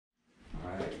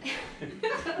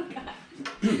Oh,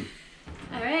 God.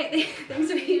 All right, thanks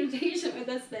for being patient with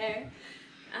us there.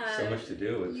 So much to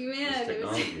do with this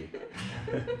technology.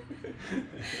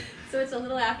 So it's a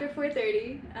little after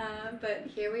 4:30, but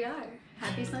here we are.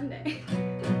 Happy Sunday. All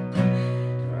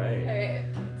right. All right.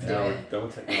 Now we're done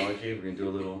with technology. We're gonna do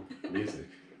a little music.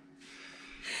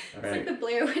 All right. It's like the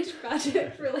Blair Witch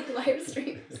Project for like live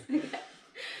streams. Are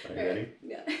you ready?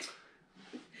 Yeah.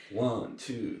 1,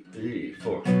 2, 3,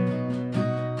 4.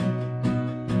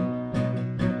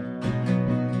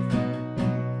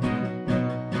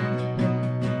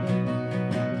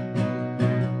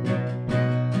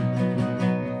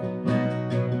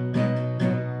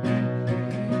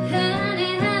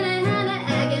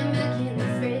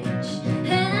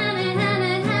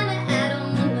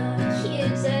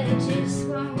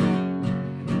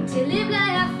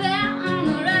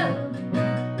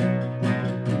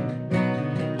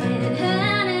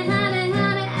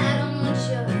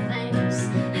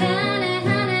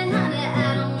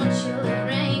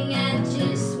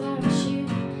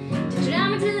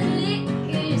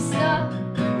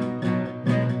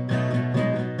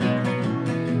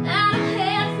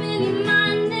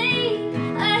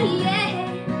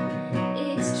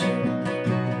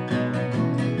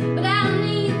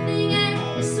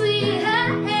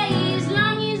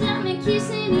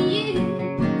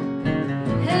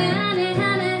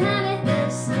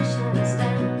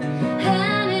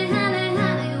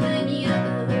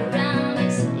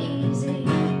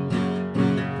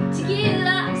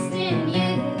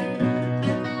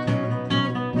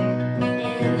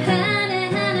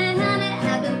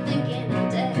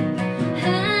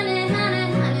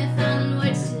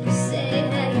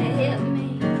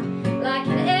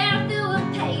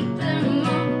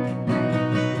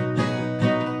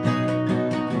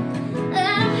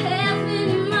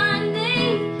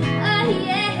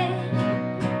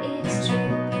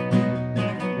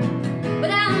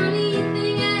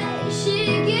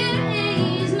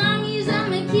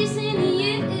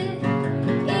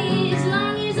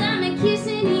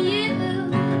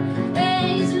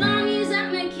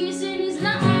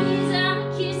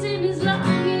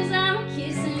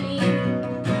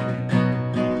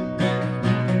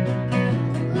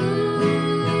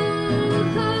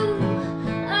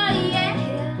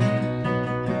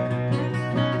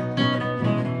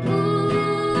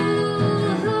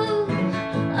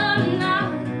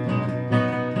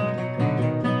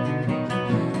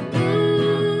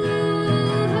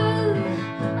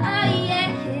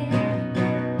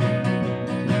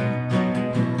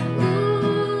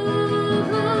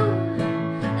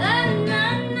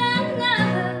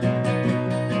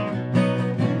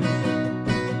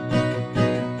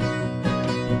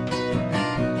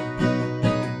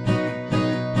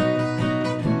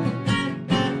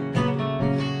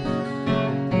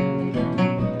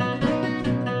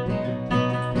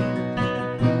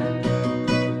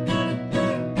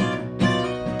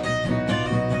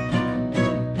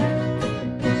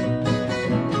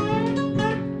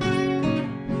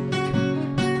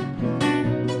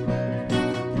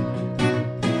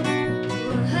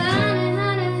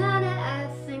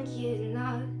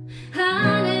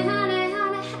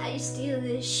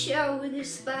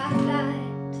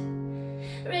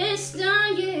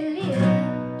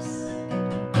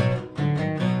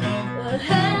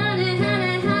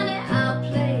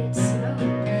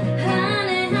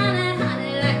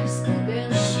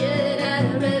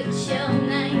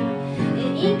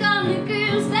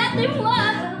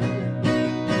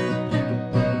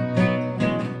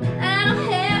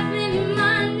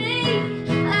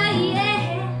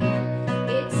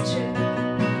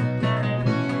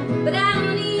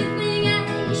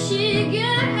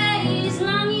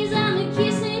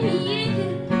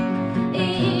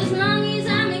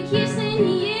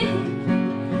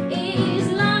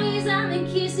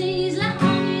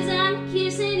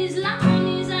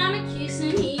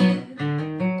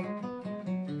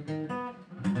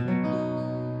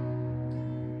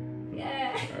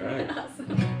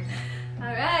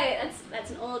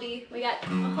 We got a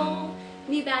whole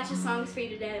new batch of songs for you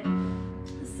today.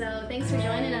 So thanks for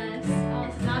joining us. Oh,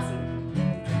 this is awesome.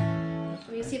 Let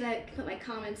me see if I can put my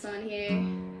comments on here.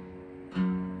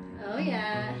 Oh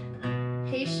yeah.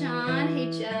 Hey Sean,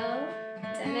 hey Joe,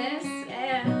 Dennis,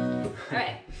 yeah. All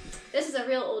right, this is a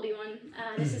real oldie one.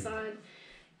 This is on,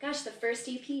 gosh, the first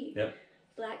EP. Yep.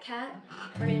 Black Cat.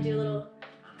 We're gonna do a little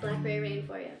Blackberry Rain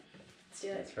for you. Let's do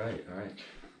it. That's right. All right.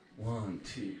 1,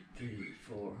 2, 3,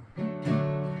 4.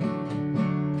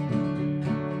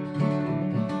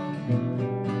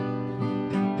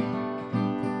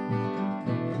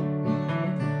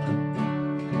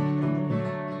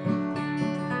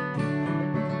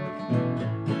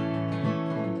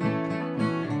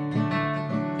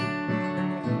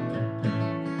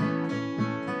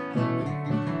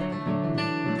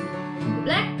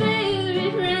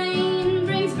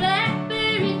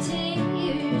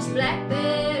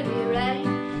 Blackberry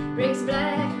rain brings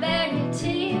blackberry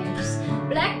tears.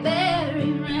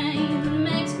 Blackberry rain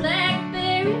makes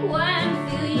blackberry wine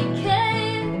fill your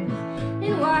can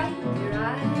and wipe your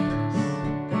eyes.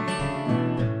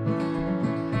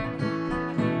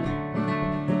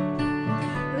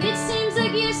 It seems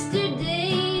like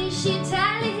yesterday she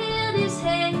tightly held his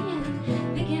hand,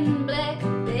 picking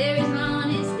blackberries on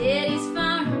his daddy's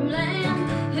farmland.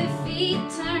 Her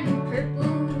feet turned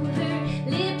purple, her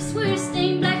lips were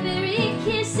stained, blackberry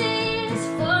kisses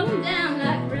falling down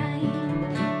like rain.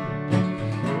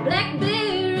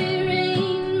 Blackberry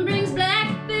rain brings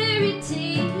blackberry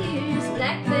tears.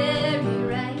 Blackberry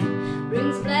rain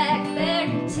brings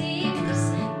blackberry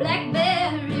tears.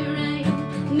 Blackberry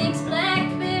rain makes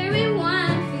blackberry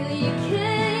wine fill your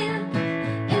can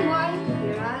and wipe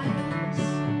your eyes.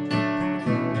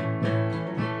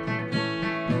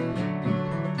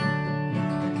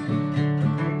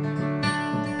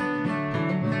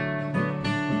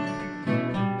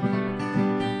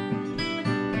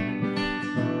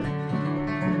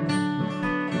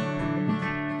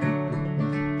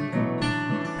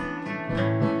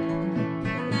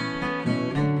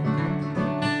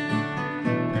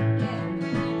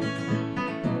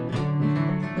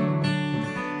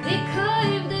 They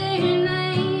carved their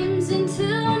names into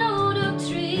an old oak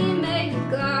tree, made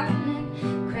a garden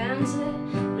and crowns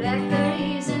of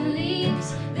blackberries and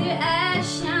leaves. Their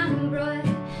eyes shine bright,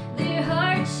 their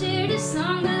hearts shared a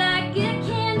song, but like a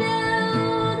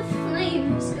candle, the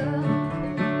flame was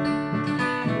gone.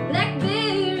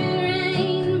 Blackberry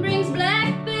rain brings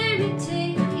blackberry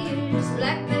tears.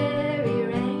 Blackberry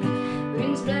rain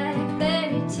brings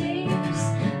blackberry tears.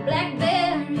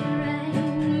 Blackberry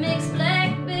rain makes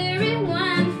blackberry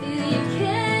wine fill your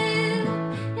can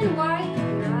and wipe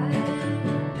your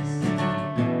eyes.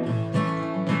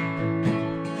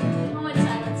 One more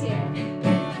time, let's hear it.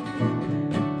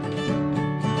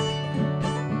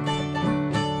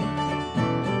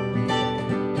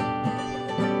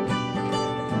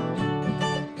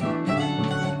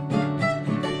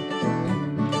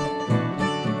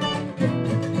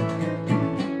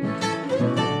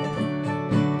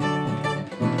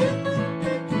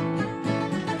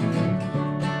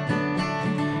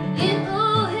 And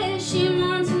oh, as she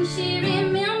mourns and she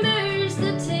remembers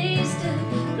the taste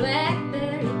of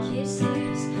blackberry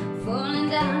kisses falling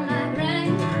down like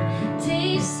rain.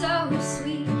 Tastes so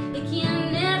sweet, it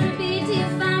can never be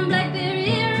defined. Blackberry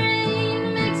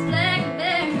rain makes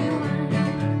blackberry wine.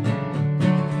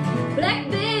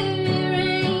 Blackberry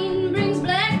rain brings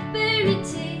blackberry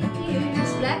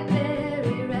tears.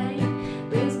 Blackberry rain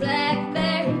brings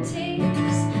blackberry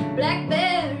tears.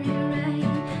 Blackberry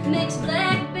rain makes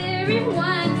blackberry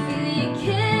wine fill your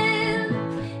can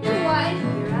and wipe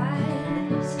your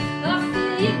eyes. Oh,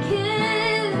 fill your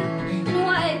can and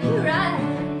wipe your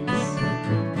eyes.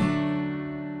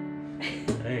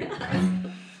 Hey.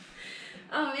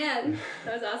 Oh man,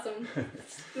 that was awesome.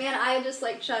 Man, I just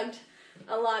like chugged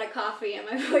a lot of coffee and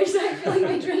my voice, I feel like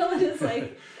my adrenaline is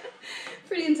like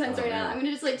pretty intense right now. I'm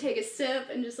gonna just like take a sip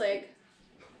and just like,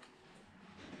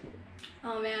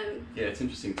 oh man. Yeah, it's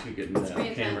interesting too, getting the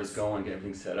pretty cameras intense. going, get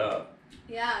everything set up.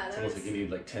 Yeah, It's that almost was, like you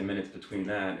need like 10 minutes between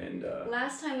that and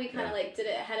last time we kind of yeah. like did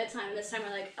it ahead of time. This time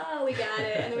we're like, oh, we got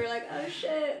it. And we were like, oh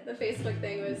shit, the Facebook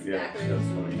thing was yeah, backwards. that's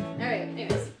funny. All right,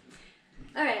 anyways.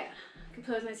 All right,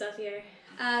 compose myself here.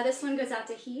 This one goes out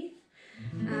to Heath.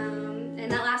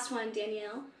 And that last one,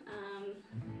 Danielle,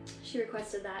 she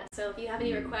requested that. So if you have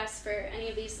any requests for any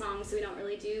of these songs we don't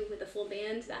really do with the full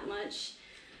band that much,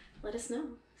 let us know.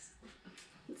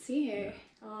 Let's see here.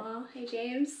 Aw, hey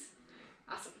James.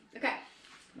 Awesome. Okay,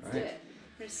 let's do it.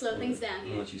 We're gonna slow things down I'll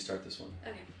here. let you start this one.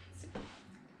 Okay.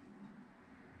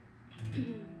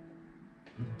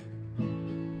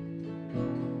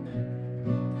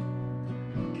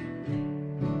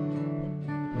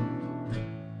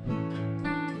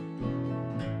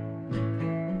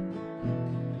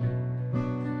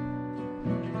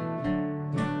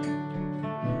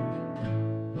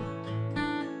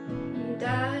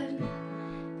 Died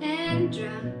and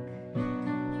drunk.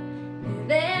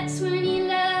 That's when you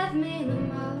love me the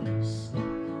most.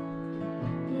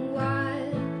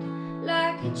 Wild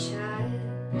like a child,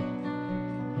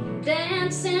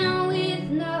 dancing with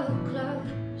no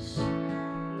clothes.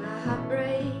 My heart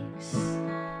breaks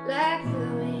like the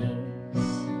wings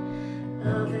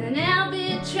of an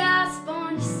albatross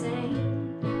born to sing.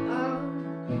 Oh,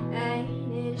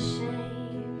 ain't it a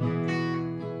shame?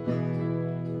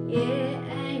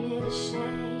 Yeah, ain't it a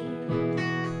shame?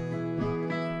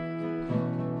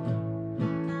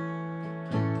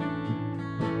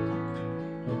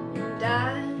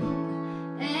 Died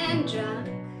and drunk.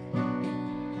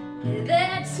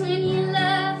 That's when you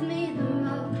love me the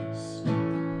most.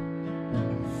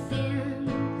 Thin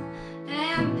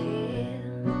and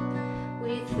pale,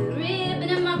 with a ribbon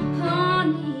in my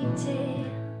ponytail.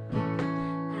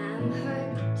 I'm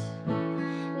hurt,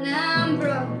 now I'm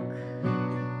broke,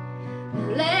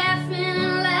 laughing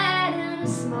and lighting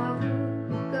smoke.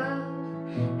 Oh,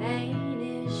 ain't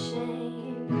it a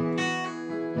shame?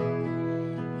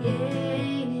 Yeah,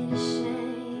 ain't it a shame?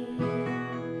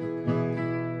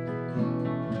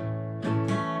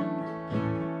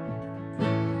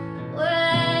 Well,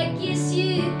 I guess you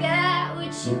got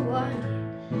what you wanted.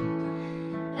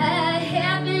 I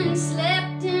haven't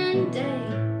slept in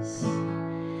days,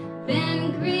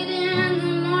 been greeting the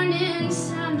morning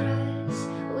sunrise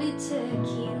with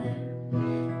tequila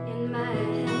in my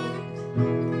hand.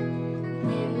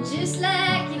 And just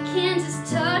like a Kansas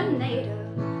tornado,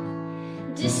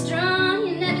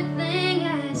 destroying everything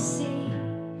I see.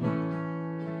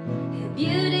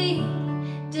 Beauty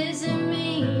doesn't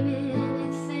mean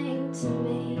anything to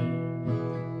me.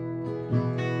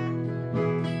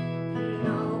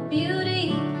 No, beauty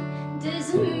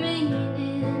doesn't mean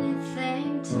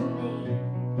anything to me.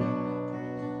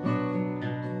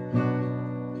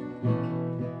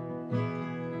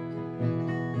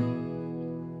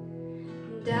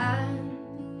 Done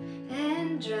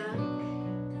and drunk,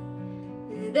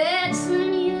 that's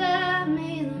when you love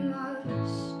me the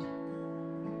most.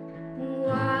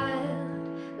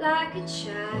 Wild like a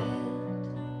child,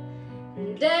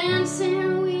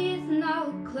 dancing with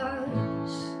no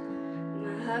clothes.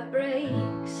 My heart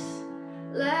breaks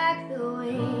like the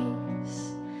wings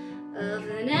of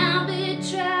an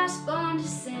albatross born to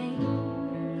sing.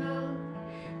 Oh,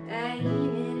 ain't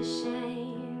it a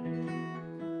shame?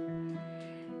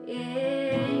 Yeah,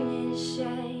 ain't it a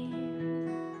shame?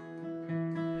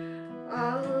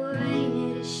 Oh,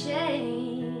 ain't it a shame?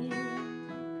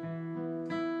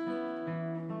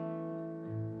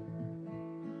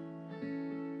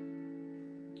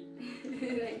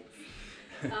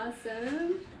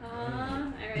 Awesome.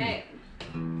 Alright.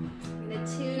 I'm gonna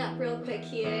tune up real quick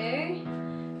here.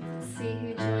 Let's see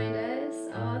who joined us.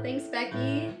 Oh, thanks,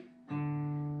 Becky.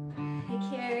 Hey,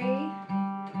 Carrie.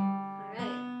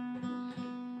 Alright.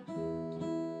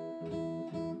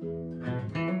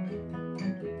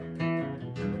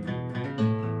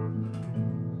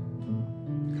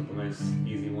 Couple nice,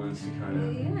 easy ones to kind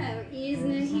of. Yeah, we're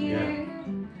easing it here. Yeah.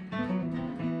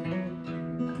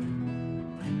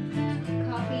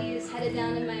 Coffee is headed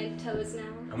down to my toes now.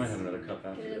 I might have another cup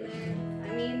after Get in this. there.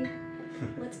 I mean,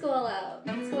 let's go all out.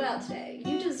 Let's go out today.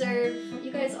 You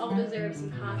guys all deserve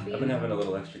some coffee. I've been having a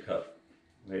little extra cup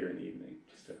later in the evening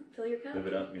just to Fill your cup. live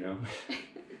it up, you know?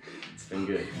 It's been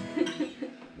good.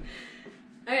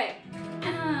 Alright.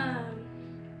 Alright.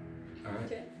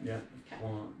 Okay. Yeah. Okay.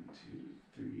 1, 2,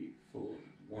 3, 4,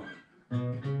 1.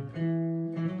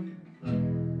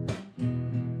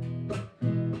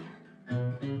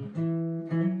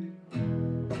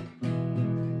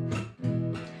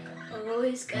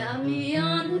 Always got me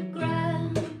on the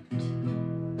ground.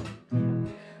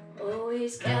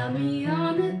 Always got me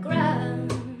on the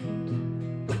ground.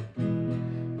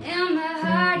 And my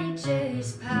heart it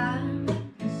just pounds.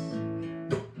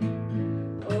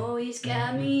 Always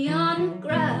got me on the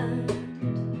ground.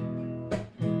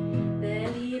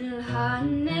 That little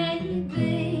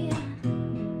honeybee.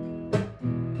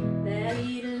 That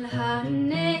little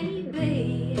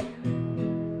honeybee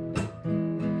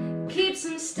keeps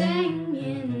on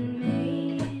stinging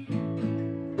me.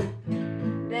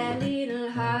 That little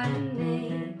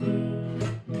honeybee.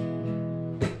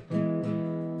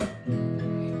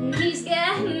 And he's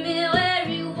got me where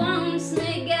he wants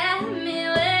me, got me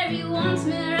where he wants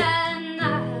me right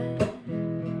now.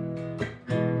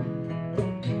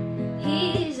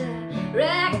 He's a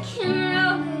rock and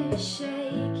roller,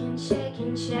 shaking,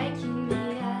 shaking, shaking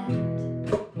me out.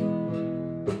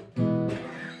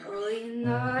 Oh, you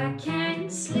know I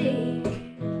can't sleep.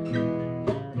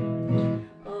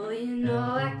 Oh, you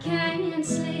know I can't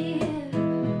sleep.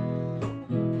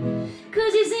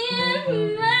 'Cause he's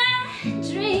in my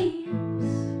dreams.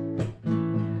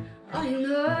 Oh, you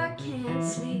know I can't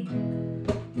sleep.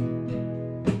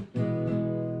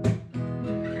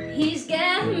 He's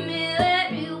got me where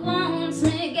he wants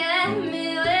me, got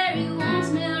me where he wants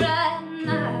me right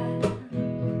now.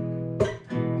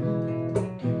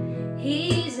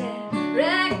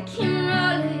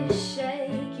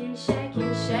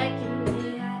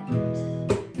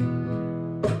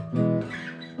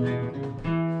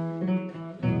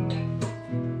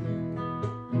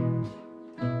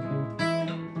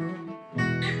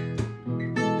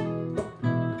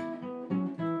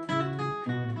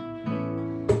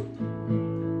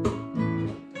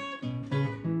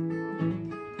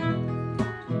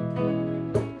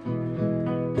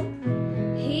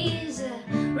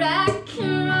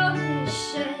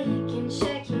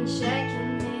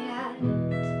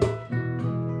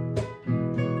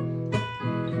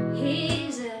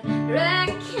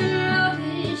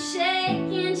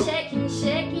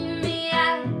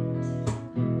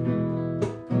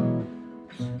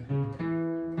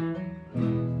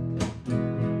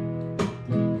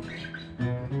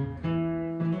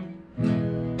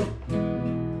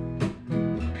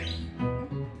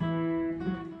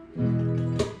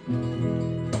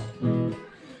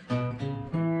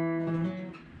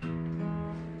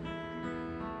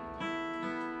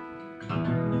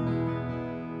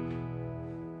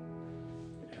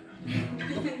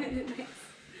 Nice.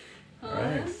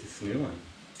 Alright, it's this new one.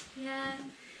 Yeah.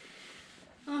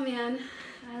 Oh man,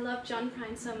 I love John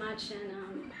Prine so much,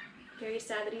 and very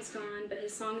sad that he's gone, but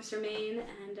his songs remain,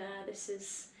 and this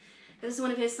is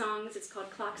one of his songs. It's called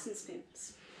Clocks and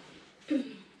Spoons. Okay.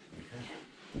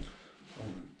 1,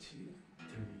 2, 3,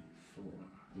 4.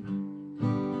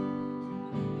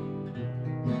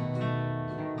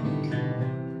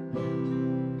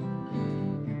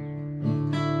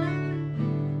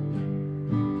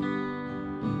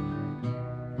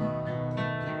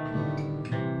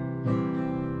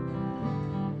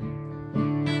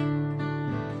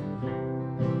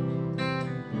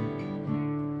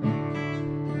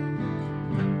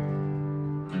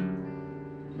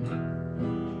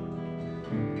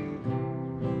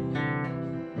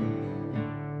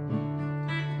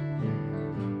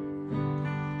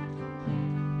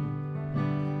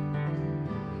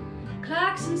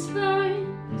 Clocks and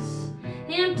spoons,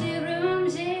 empty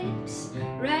rooms, it's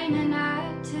raining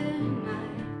out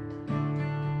tonight.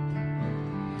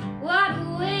 What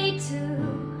a way to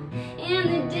end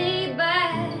the day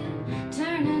by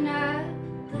turning out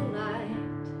the light.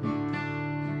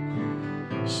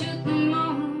 Shoot the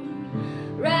moon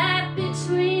right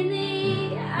between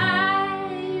the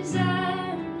eyes.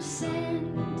 I'm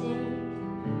sending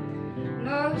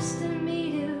most of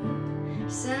me to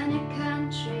sunny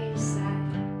countryside.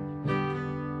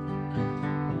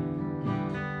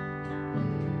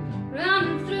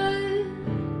 Running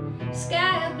through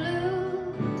sky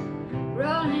blue,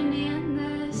 rolling in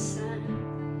the sun.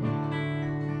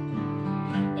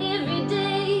 Every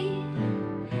day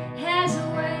has a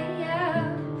way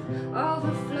of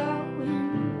overflowing.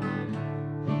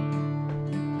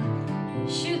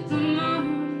 Shoot the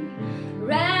moon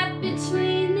right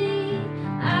between the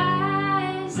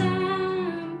eyes.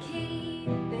 I'm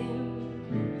keeping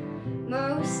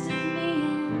most of me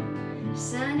in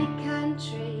sunny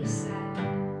countryside.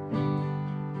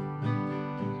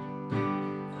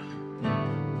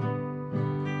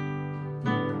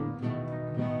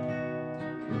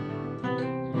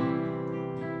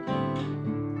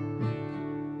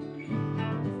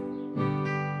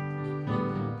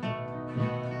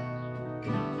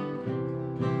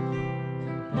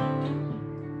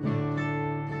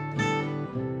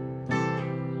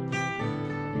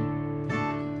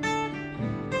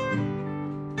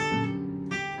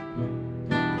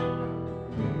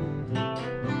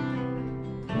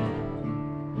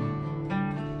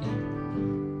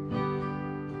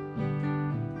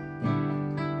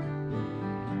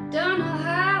 Don't know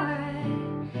how I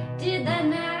did that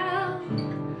now.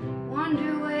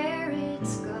 Wonder where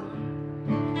it's gone.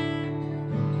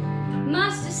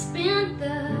 Must have spent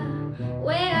the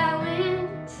way I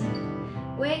went,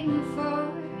 waiting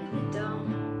for the dawn.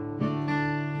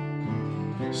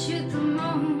 Shoot the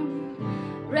moon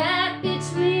right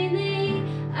between the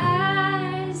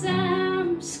eyes.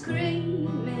 I'm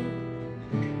screaming,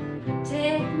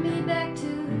 take me back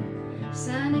to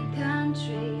sunny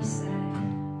countryside.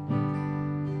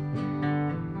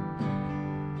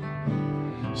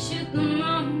 Shoot the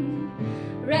moon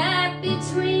right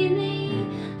between the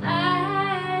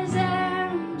eyes.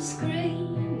 I'm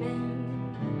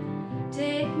screaming,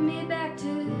 take me back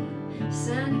to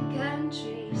sunny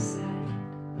countryside.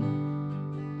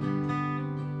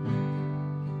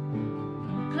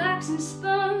 Clocks and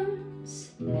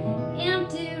spoons,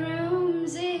 empty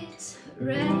rooms, it's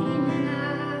raining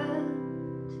out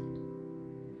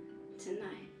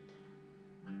tonight.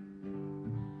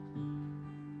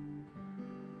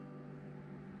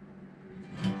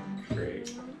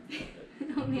 Great.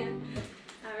 Oh man.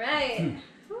 Alright.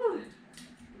 Whew.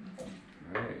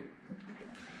 Alright.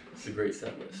 It's a great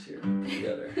set list here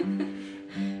together.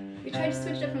 We tried to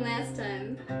switch it up from last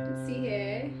time. Let's see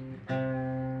here.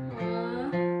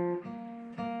 Aww.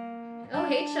 Oh,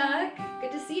 hey Chuck.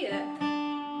 Good to see you.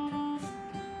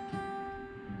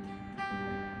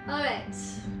 Alright.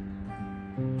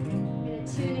 I'm gonna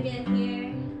tune again here.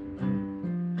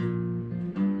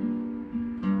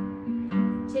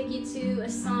 Take you to a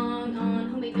song on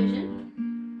Homemade Vision.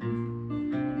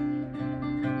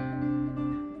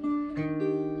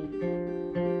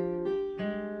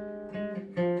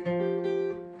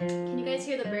 Can you guys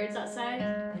hear the birds outside?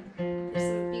 There's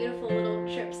some beautiful little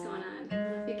chirps going on. I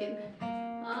don't know if you can.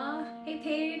 Aw, hey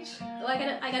Paige. Oh,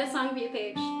 I got a song for you,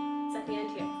 Paige. It's at the end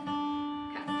here.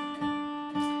 Okay.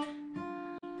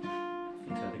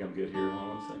 I think I'm good here. Hold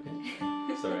on 1 second.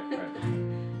 Sorry. Alright.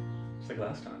 Just like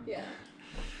last time. Yeah.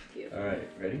 Beautiful. Alright,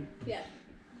 ready? Yeah.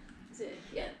 Is it?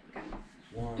 Yeah. Okay.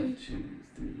 1, 2,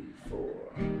 3, 4.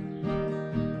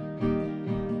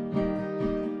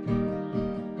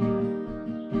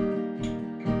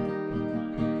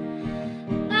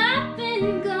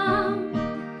 been gone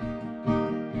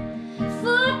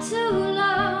for too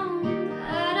long.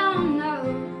 I don't know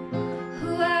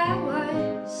who I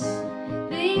was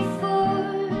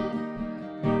before.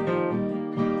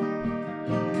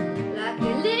 Like a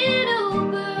little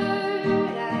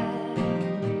bird, I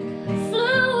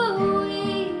flew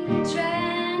away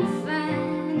trying to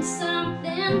find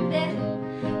something better,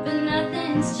 but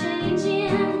nothing's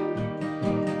changing.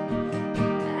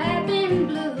 I've been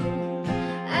blue,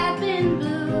 I've been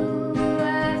blue,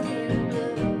 I've been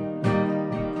blue.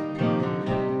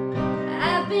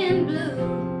 I've been blue,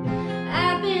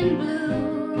 I've been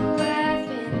blue, I've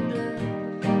been blue.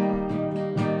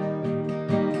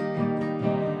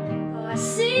 Oh, I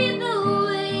see the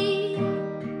way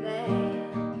they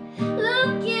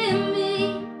look at me,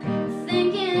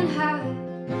 thinking, how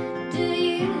do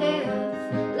you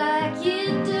live like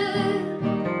you do?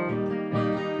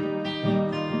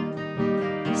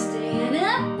 Staying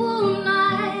up all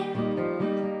night,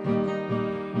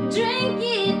 drink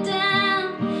it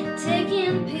down,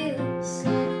 taking pills,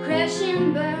 crash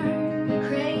and burn,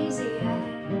 crazy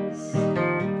eyes.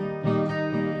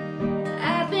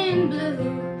 I've been blue,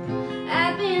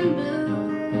 I've been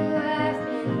blue, I've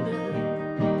been blue.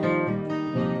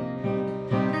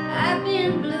 I've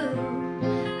been blue,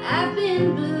 I've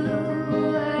been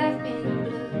blue, I've been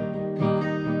blue.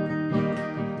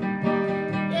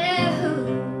 Yeah,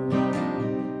 who's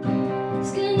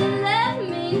gonna love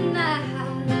me now?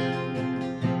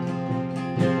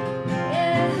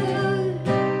 Yeah, who's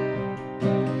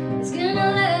gonna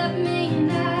love me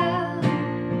now?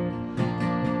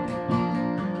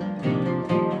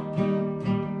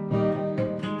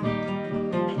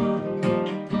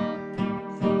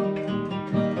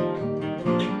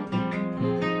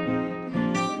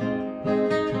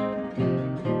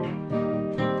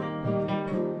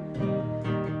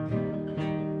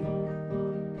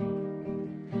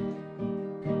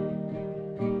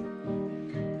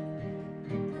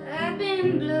 I've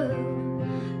been blue,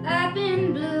 I've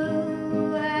been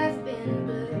blue, I've been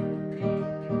blue.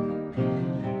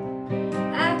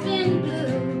 I've been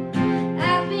blue,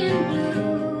 I've been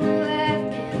blue,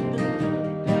 I've been blue.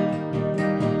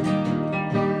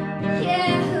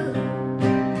 Yeah,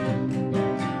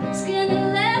 who's gonna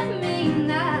love me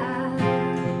now?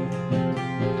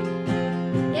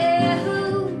 Yeah,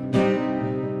 who's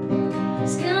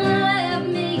gonna love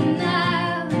me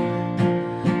now?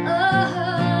 Oh,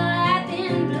 I've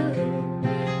been blue,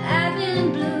 I've been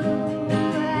blue,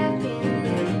 I've been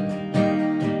blue.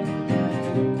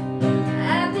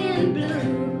 I've been blue,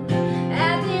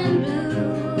 I've been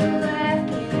blue, I've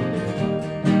been blue.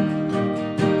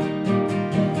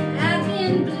 I've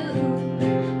been blue,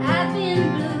 I've been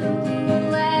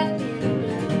blue, I've been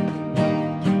blue.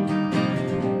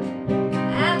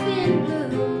 I've been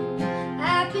blue,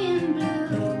 I've been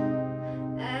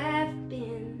blue, I've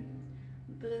been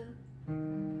blue.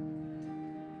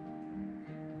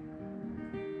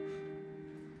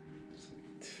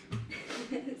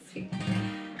 Sweet.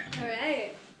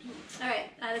 Alright. Alright,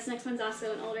 this next one's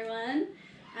also an older one,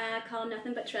 called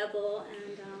Nothin But Trouble,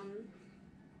 and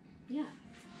yeah.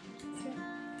 Let's go.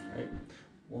 Alright.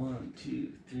 1,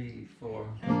 2, 3, 4.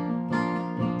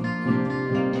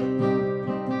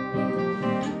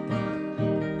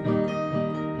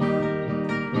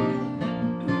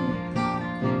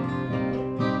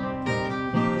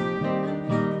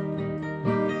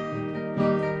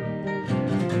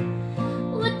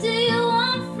 What do you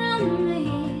want from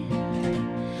me?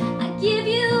 I give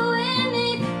you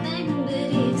anything, but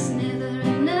it's never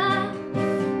enough.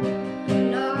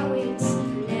 No, it's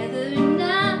never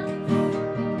enough.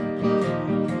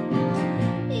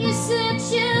 You say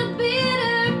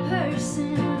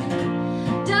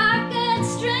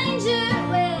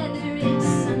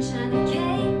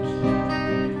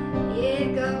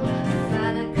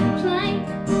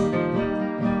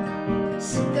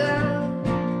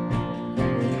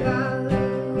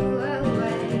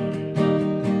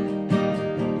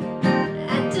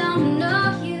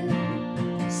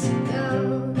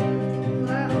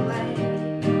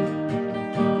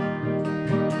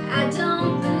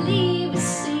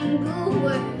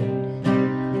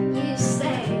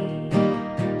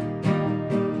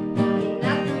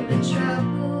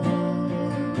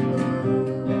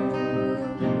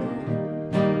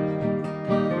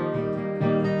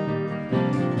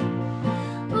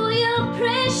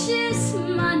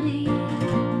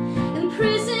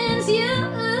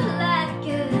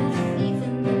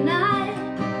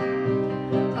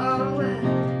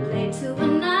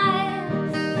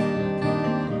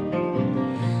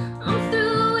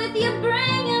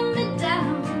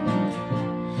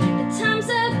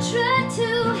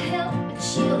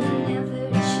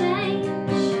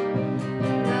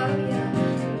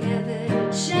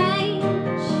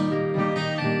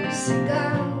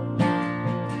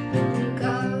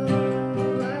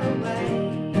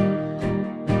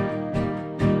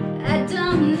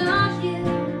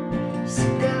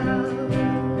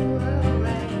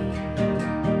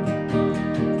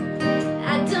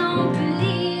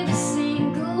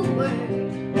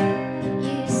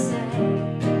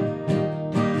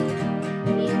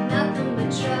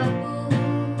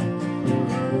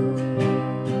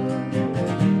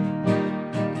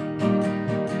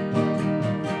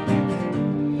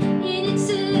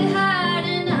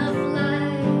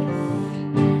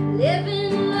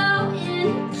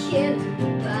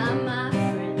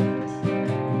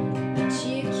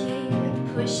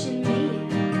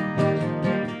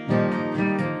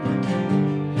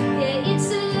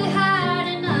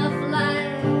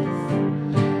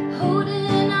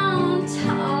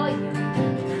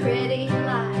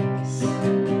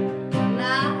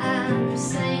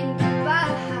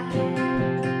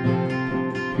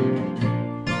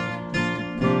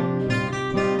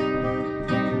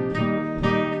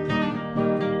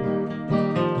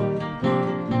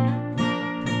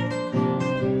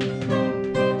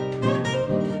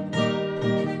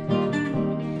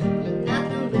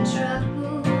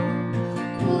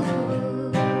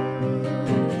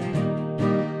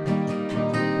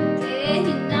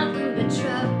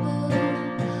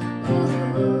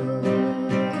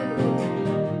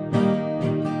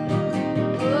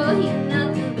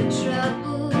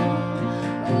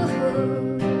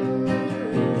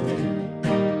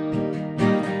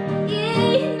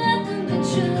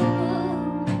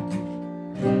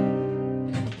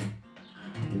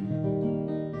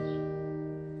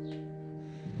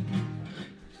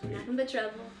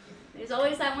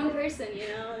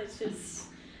It's just,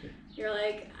 you're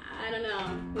like, I don't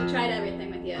know. We tried everything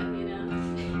with you, you know?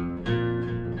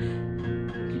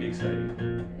 It can be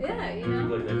exciting. Yeah, you know?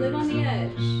 Live on the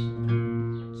edge.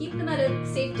 Keep them at a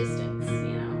safe distance,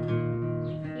 you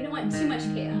know? You don't want too much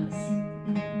chaos.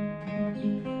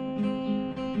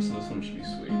 So this one should be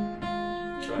sweet.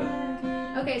 Try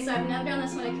it. Okay, so I've never done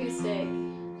this one acoustic.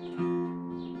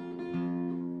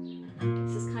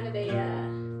 This is kind of a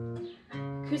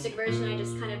acoustic version. I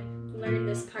just kind of learned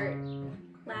this part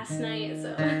last night,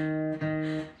 so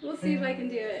we'll see if I can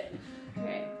do it.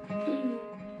 Okay. I'm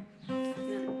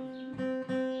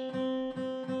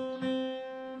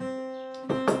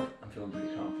feeling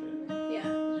pretty confident.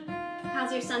 Yeah.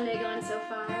 How's your Sunday going so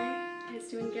far? You guys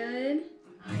doing good?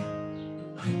 Okay.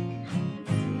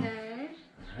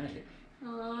 Alright.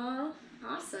 Aw,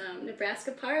 awesome.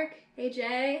 Nebraska Park. Hey,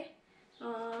 Jay.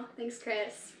 Aw, thanks,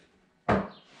 Chris.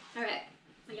 Alright,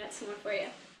 I got some more for you.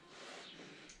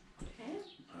 Okay.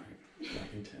 Alright.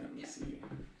 Back in 10. Let's see.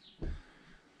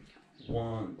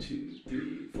 1, 2,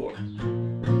 3, 4.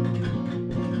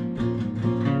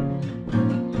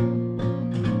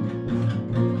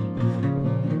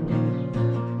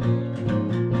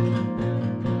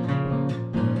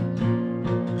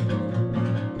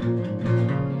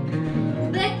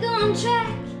 Back on track,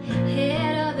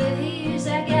 head over heels.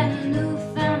 I got a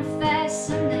newfound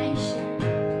fascination.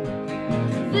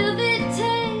 Velvet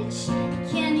touch,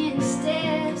 canyon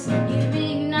stairs. You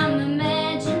reignite my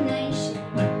imagination.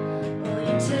 Oh,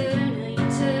 you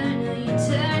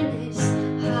turn this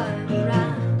heart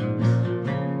around.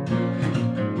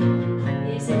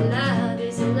 Is it love?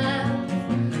 Is it love?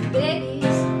 Baby's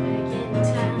back in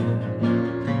town.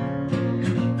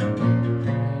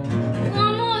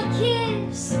 One more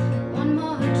kiss, one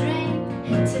more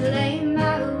drink to lay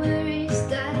my worries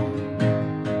down.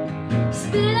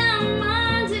 Spit out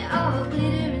minds, it all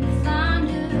glitter and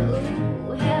thunder.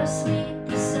 Oh, how sweet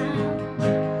the sound.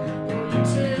 Oh, you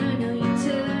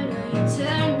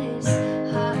turn this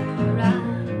heart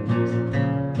around.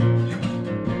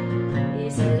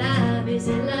 Is it love? Is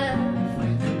it love?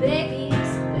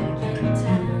 Baby's back in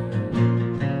town.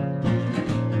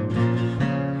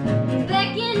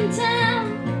 Back in town.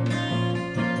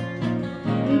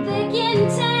 Back in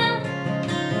town.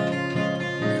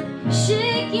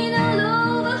 Shaking all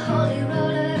over holy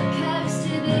roller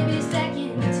coaster, baby's back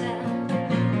in town.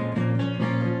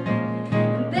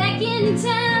 Back in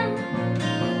town.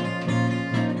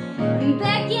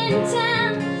 Back in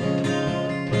town.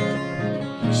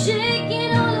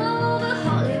 Shaking all over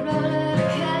holy roller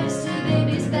coaster,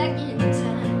 baby's back in town.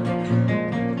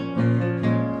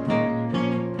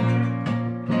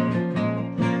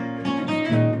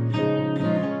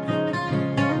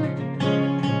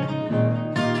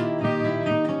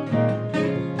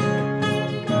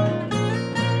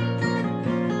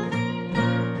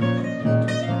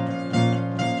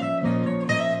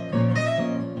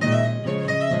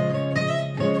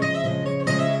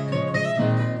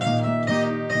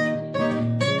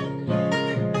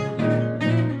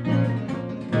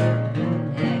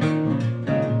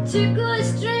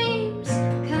 Turquoise dreams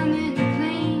coming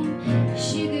clean.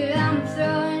 Sugar I'm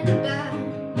throwing back.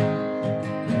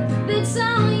 It's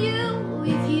on you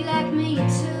if you like me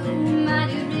too.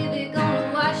 Mighty river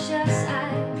gonna wash us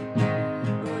out.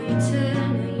 Oh, you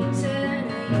turn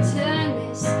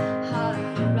this heart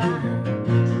around.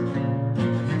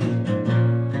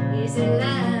 Is it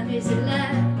love? Is it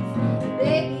love?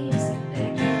 Baby's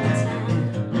back in town.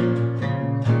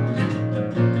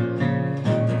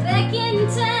 Back in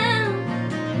town.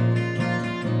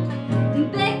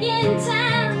 Back in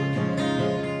town.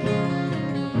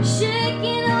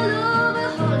 Shaking all over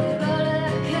holy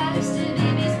roller coaster,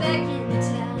 baby's back in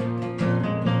town.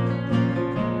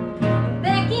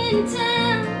 Back in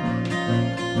town.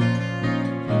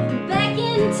 Back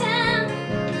in town.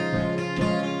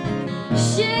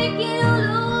 Shaking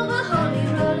all over holy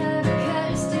roller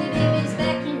coaster, baby's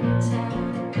back in town.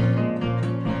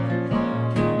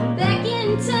 Back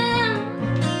in town.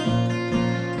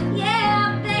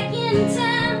 Yeah, back in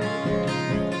town.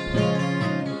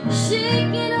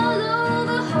 Shaking all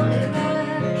over holy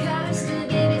roller coaster,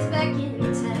 baby's back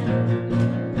in town.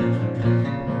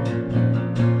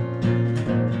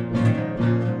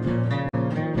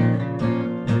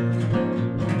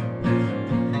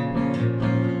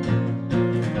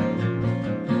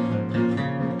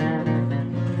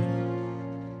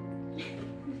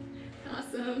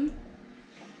 Awesome.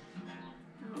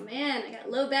 Oh man, I got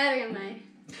low battery on my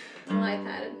little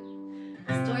iPad.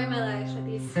 Story of my life with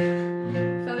these phones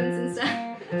and stuff.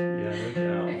 Yeah, no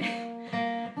doubt.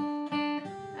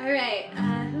 Alright,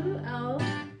 who?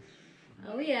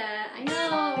 Oh yeah, I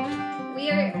know.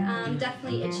 We are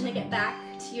Definitely itching to get back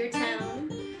to your town.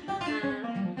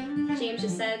 James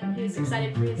just said he was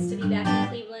excited for us to be back in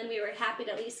Cleveland. We were happy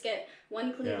to at least get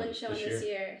one Cleveland show this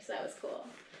year, so that was cool.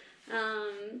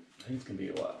 I think it's gonna be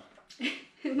a while.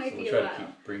 It might be a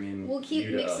while. We'll keep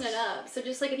mixing it up. So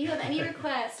just like if you have any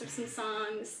requests of some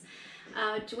songs,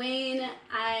 Dwayne,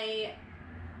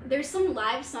 there's some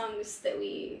live songs that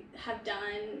we have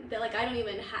done that like I don't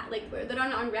even have, like that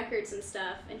aren't on records and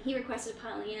stuff, and he requested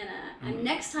Pollyanna, and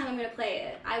next time I'm gonna play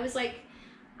it. I was like,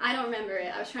 I don't remember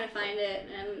it. I was trying to find it,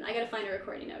 and I gotta find a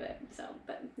recording of it. So,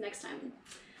 but next time.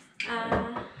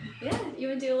 Yeah, you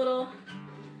would do a little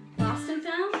Lost and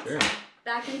Found? Sure.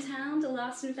 Back in town to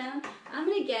Lost and Found. I'm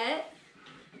gonna get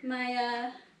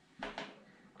my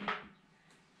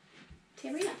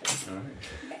tambourine out there. Alright.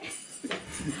 Okay.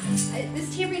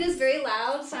 This tambourine is very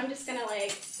loud, so I'm just gonna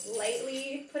like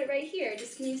lightly put it right here.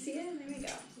 Just can you see it? There we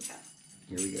go. Okay.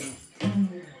 Here we go.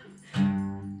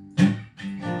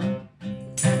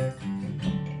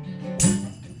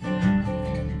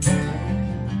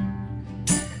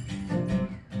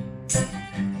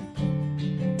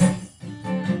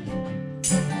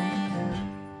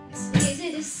 It's easy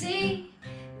to see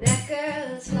that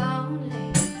girl's lonely.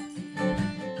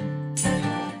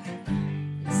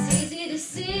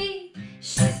 See,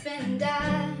 she's been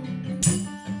dying.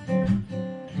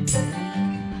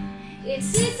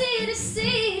 It's easy to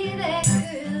see that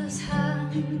girl's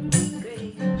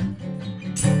hungry.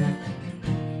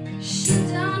 She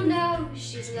don't know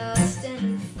she's lost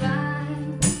and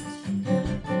found.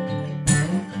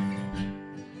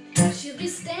 She'll be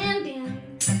standing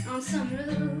on some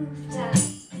rooftop,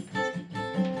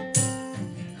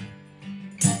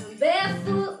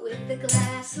 barefoot with a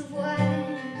glass of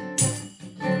wine,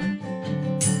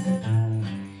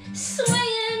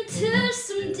 swaying to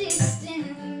some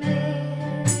distant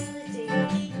melody.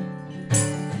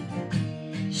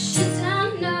 She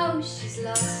don't know she's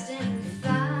lost and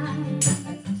found.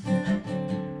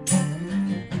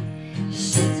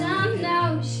 She don't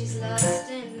know she's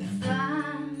lost and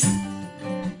found.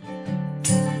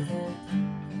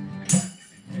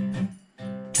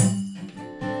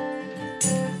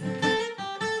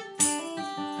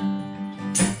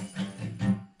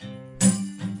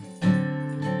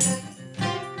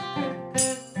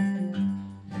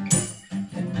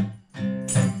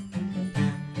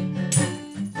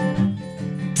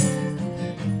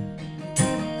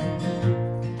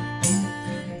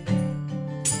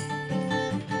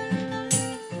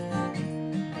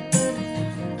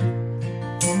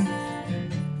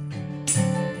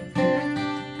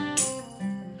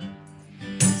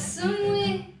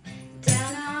 Somewhere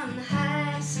down on the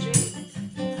high street,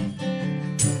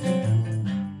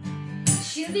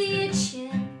 she'll be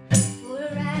itching for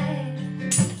a ride.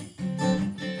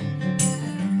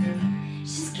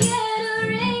 She's got a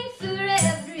ring for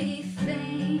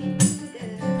everything.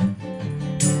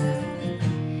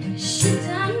 She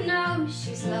don't know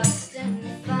she's lost and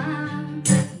found.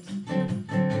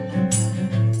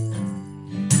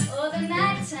 Oh, the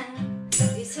nighttime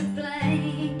is her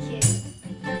blanket.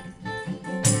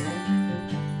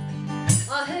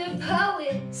 All her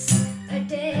poets are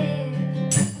dead.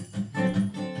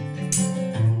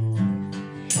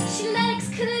 She likes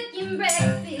cooking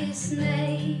breakfast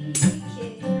naked.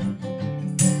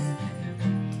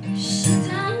 She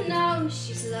don't know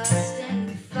she's lost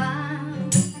and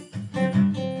found.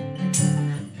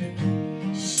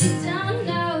 She don't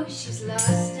know she's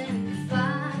lost and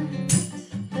found.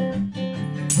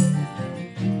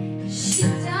 She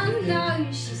don't know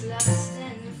she's lost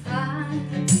and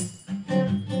found.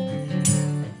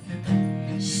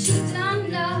 She don't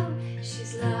know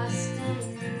she's lost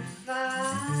and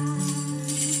found.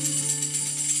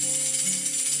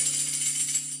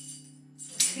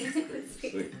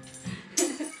 Sweet.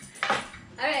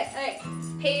 Alright.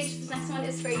 Paige, this next one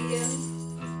is for you.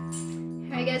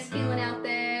 How are you guys feeling out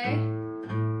there?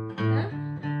 Huh?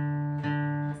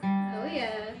 Oh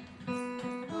yeah.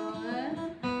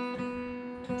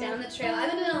 Down the trail. I've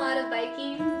been doing a lot of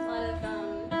biking,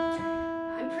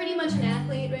 I'm pretty much an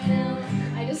athlete right now.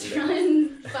 I just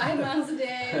run 5 miles a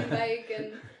day and bike,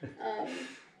 and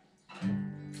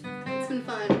it's been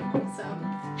fun. So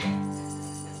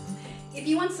if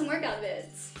you want some workout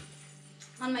vids,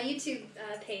 on my YouTube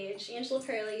page, Angela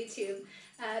Perley YouTube,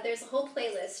 there's a whole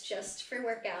playlist just for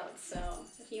workouts. So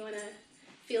if you want to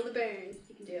feel the burn,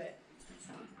 you can do it.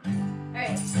 So, all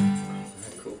right.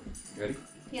 Alright, cool. You ready?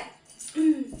 Yeah.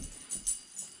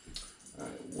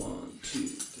 Alright, 1, 2,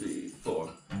 3, 4.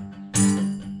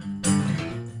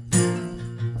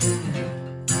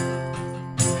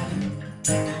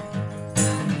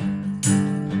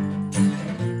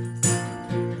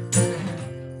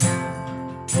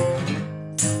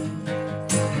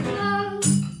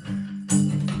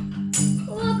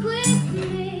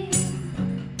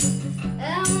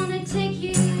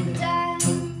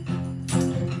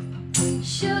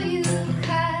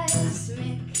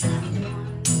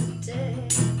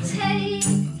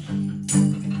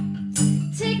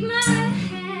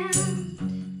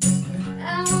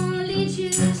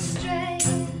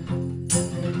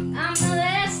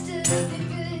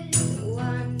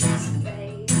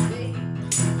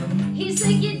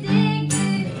 said you dig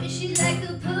it, she's like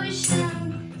a push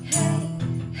down. Hey,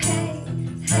 hey,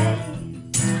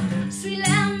 hey. Sweet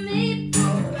little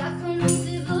maple, rock on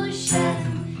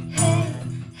devotion. Hey,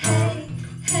 hey,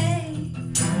 hey.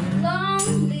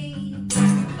 Lonely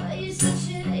boy, you're such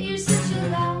a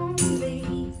lonely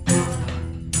boy.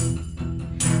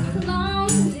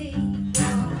 Lonely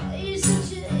boy,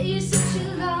 you're such a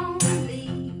lonely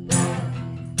boy.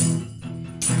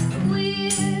 We're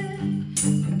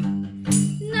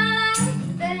not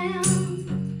like them.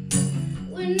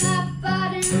 We're not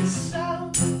bought and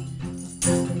sold.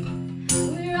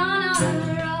 We're on our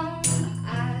own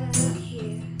out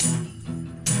here.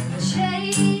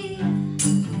 Chasing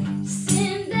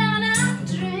down our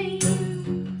dream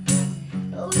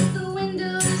with the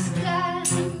windows down.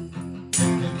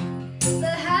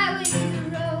 The highway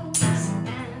rolls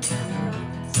and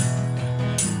rolls.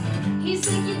 He's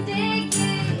like you dig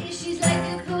it, she's like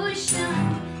a push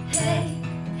on. Hey,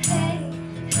 hey,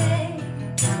 hey.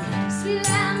 Sweet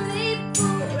little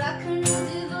maple, rock and roll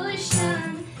devotion.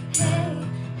 Hey,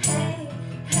 hey,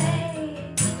 hey.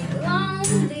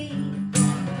 Lonely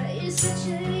boy, you're such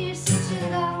a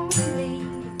lonely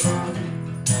boy.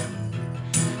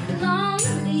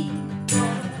 Lonely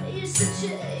boy, you're such a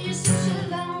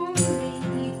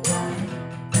lonely boy.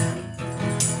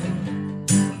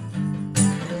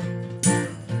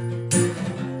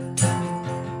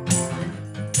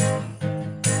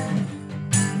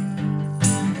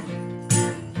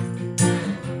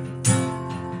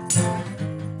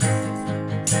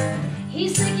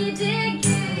 He's like you dig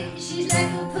it, she's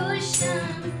like a push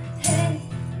on. Hey,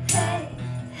 hey,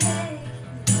 hey.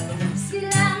 Sweet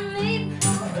little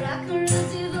maple, rock and roll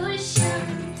devotion.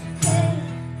 Hey,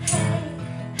 hey,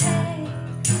 hey.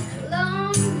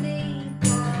 Lonely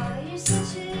boy, you're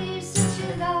such a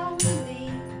lonely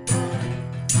boy.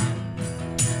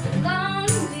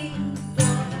 Lonely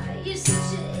boy, you're such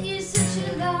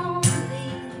a lonely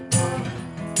boy.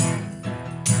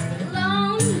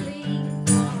 Lonely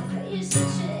boy, you're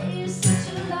such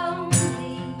a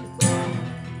lonely boy.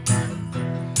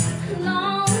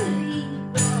 Lonely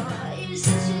boy, you're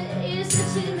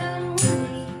such a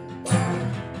lonely boy.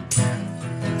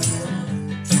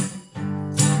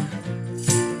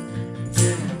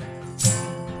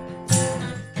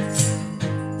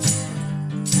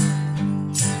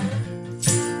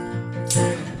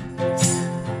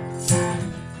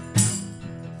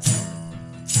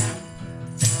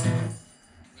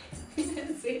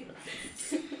 Sweet.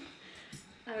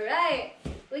 All right,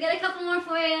 we got a couple more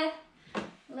for you.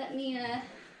 Let me,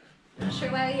 not sure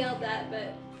why I yelled that,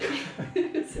 but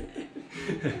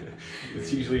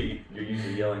It's usually, you're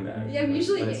usually yelling that. yeah, when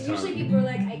usually it's time. people are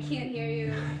like, I can't hear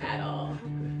you at all.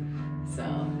 So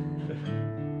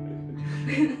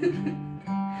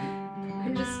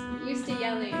I'm just used to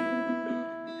yelling.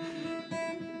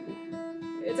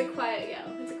 It's a quiet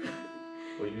yell. It's a quiet.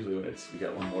 Well, usually when we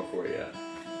got one more for you.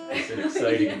 It's an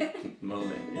exciting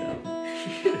moment, you know.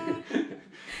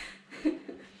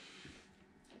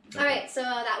 All right, so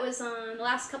that was on the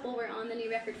last couple were on the new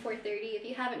record 430. If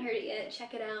you haven't heard it yet,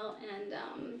 check it out. And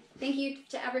thank you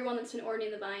to everyone that's been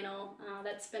ordering the vinyl.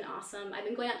 That's been awesome. I've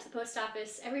been going out to the post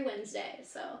office every Wednesday,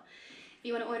 so if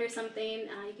you want to order something,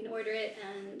 you can order it,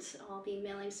 and I'll be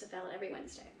mailing stuff out every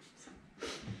Wednesday. So.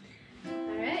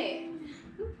 All right.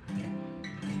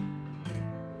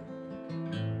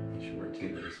 Short two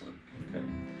to this one. Okay.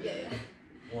 Yeah.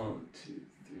 1, 2,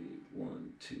 3.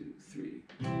 1, 2, 3.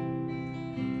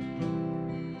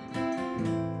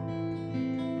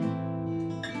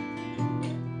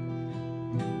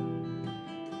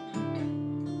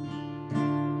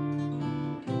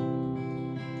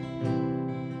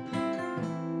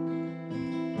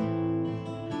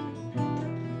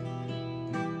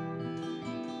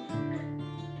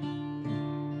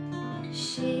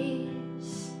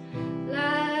 She's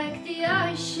like the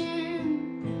ocean.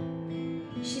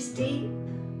 She's deep.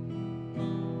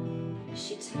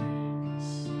 She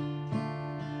turns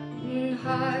in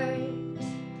heart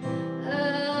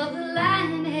of the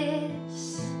lioness.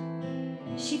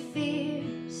 She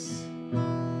fears.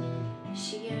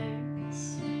 She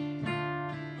yearns.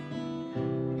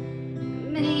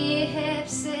 Many have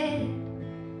said,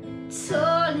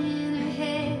 told in her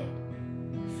head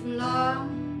from long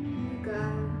ago.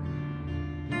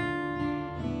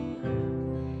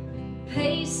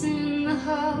 Pacing the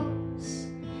halls,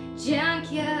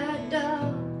 junkyard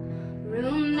door,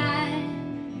 room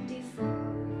 94.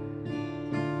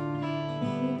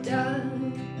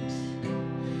 Don't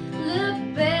look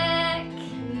back,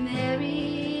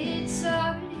 Mary, it's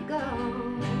already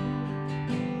gone.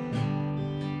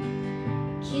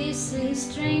 Kissing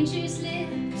strangers'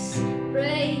 lips, breath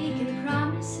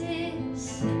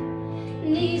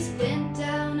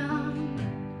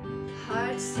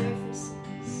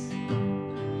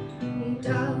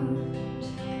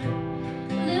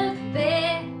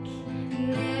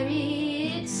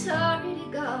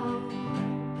And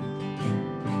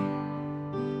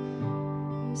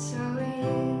so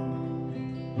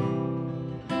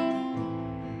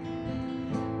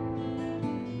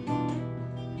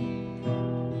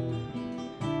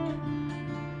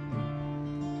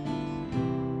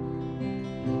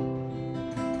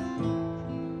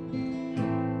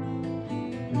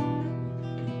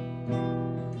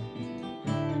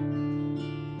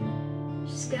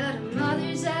she's got a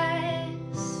mother's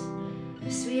eyes,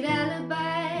 sweet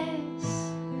alibis,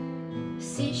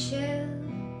 seashell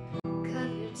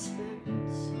covered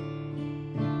spoons.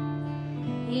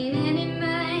 Ain't any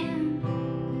man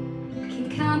can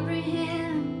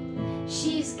comprehend.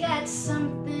 She's got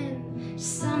something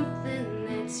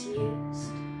that's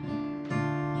used.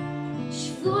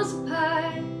 She falls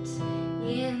apart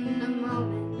in a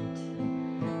moment,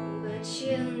 but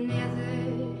she'll never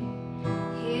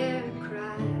hear her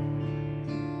cry.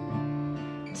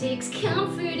 Takes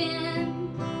comfort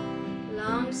in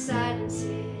long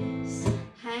silences,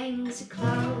 hangs her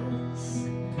clothes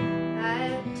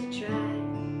out to dry.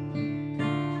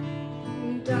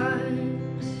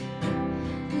 Don't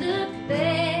look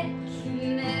back,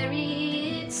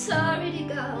 Mary, it's already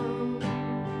gone.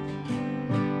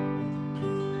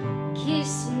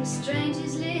 Kissing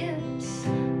strangers' lips,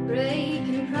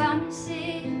 breaking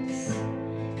promises,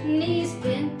 knees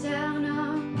bent down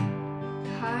on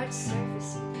hard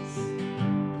surfaces.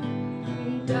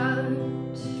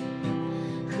 Don't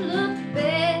look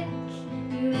back,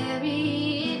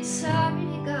 Mary, it's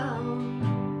already gone.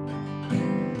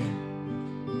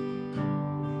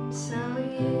 So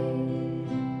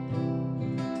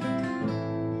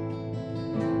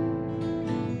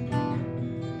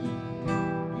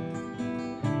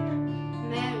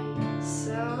Mary,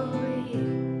 so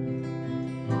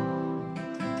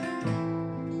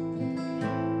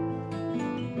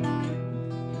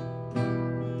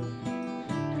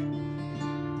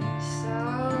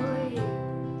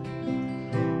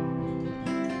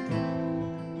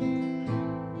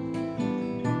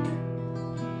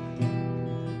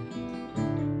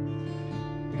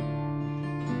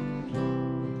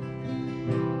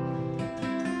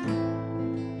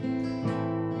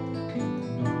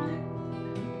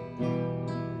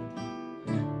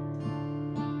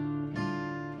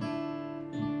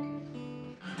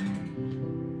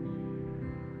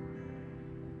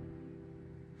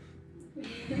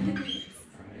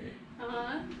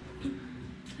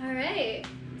all right,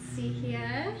 let's see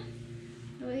here.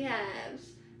 What do we have?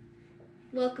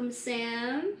 Welcome,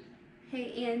 Sam.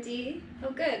 Hey, Andy.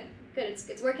 Oh, good.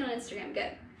 It's working on Instagram.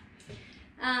 Good.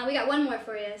 We got one more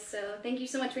for you, so thank you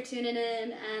so much for tuning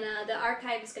in. And the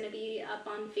archive is going to be up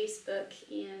on Facebook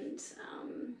and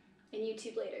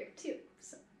YouTube later too.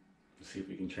 So Let's see if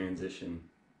we can transition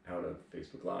out of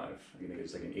Facebook Live. I think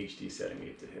there's like an HD setting we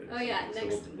have to hit. Oh yeah, so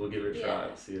next. we'll give it a try.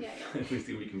 Yeah. See if, Yeah. if we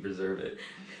see if we can preserve it.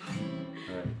 All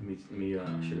right,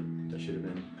 I should have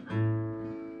been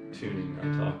tuning,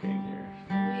 not talking here.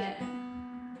 Yeah.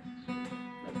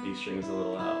 That D string is a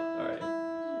little out. All right.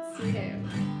 Let's see here.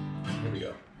 Here we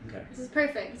go. Okay. This is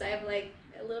perfect because I have like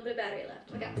a little bit of battery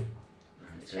left. Okay. All right.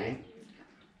 Let's try. Ready?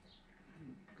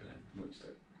 Go ahead. Let's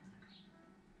start.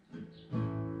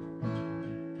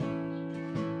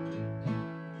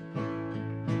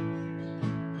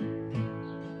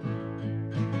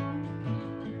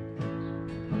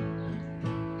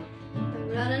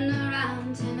 Running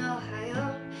around in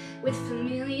Ohio with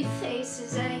familiar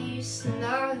faces I used to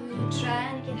know,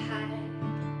 trying to get high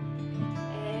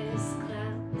as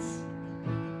clouds.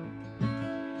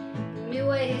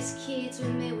 Midwest kids with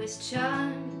Midwest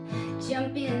charm,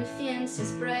 jumping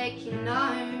fences, breaking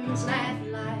arms,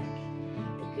 laughing like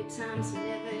the good times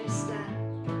never stop.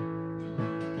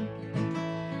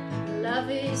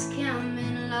 Lovers come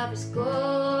and lovers go,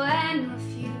 I know a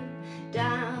few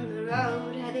down the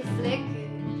road, how they flicker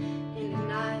in the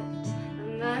night of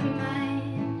my mind.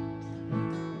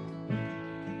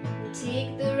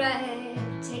 Take the right,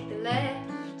 take the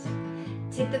left,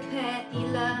 take the path you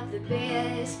love the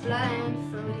best,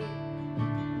 blindfolded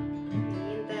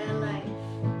in that life.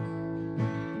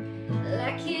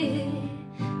 Like a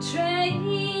train,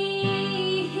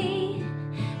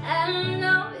 I don't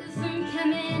know if I'm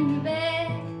coming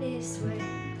back this way.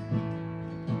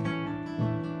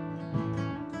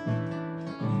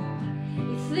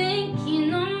 You think you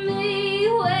know me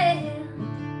well,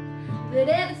 but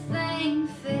everything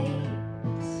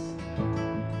fades.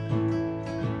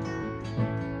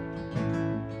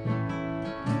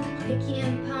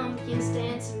 Picking pumpkins,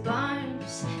 dancing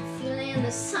barns, feeling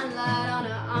the sunlight on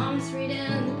her arms,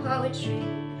 reading poetry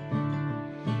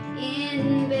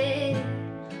in bed.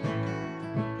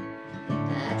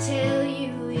 I tell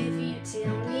you if you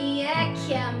tell me.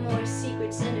 got more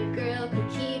secrets than a girl could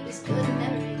keep. As good a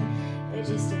memory, or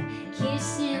just a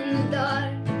kiss in the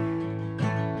dark.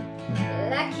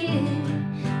 Like it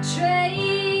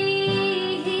train,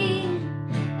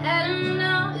 I don't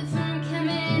know if I'm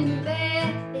coming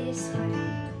back this way.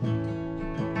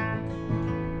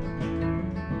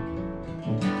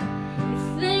 You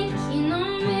think you know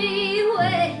me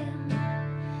well,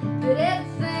 but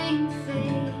everything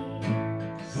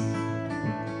fades.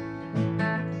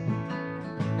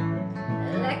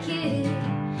 Like it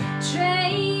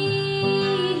train,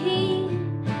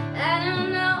 I don't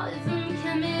know if I'm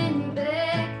coming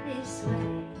back this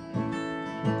way.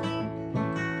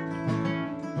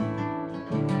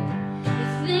 You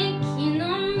think you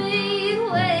know me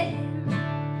well,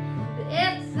 but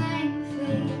everything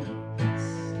fades.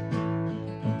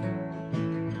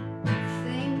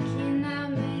 Think you know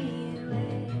me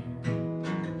well,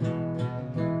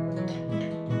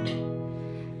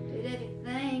 but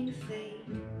everything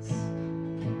fades.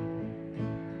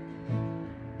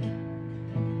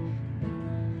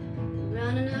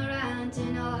 Running around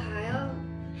in Ohio,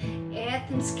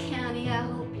 Athens County, I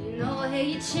hope you know how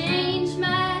you changed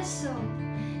my soul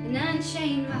and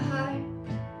unchained my heart.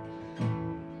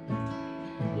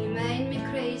 You made me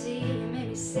crazy, you made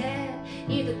me sad.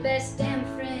 You're the best damn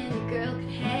friend a girl could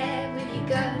have, with your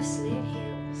ghostlit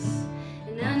hills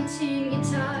and untuned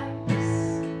guitars.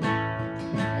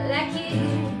 Like it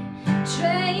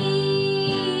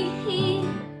train,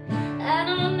 I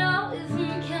don't know if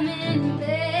I'm coming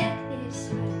back this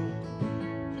way.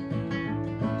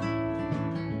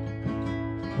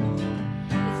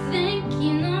 You think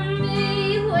you know me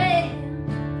well,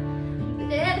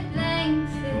 but everything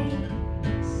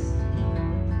fades.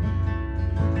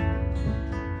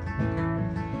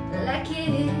 Like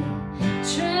it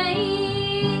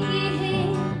train,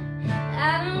 I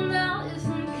don't know if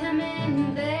I'm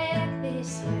coming back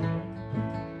this way.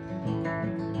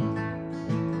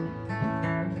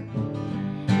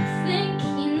 You think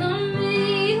you know me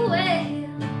well,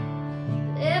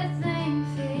 but everything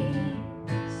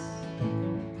fades.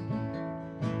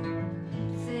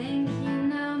 Think you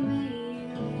know me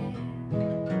well,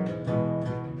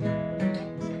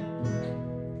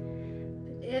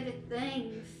 but everything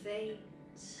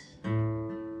fades.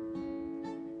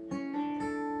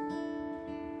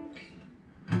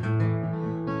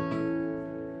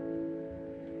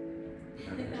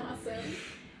 Awesome.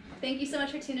 Thank you so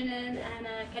much for tuning in, and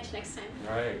catch you next time.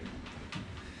 All right.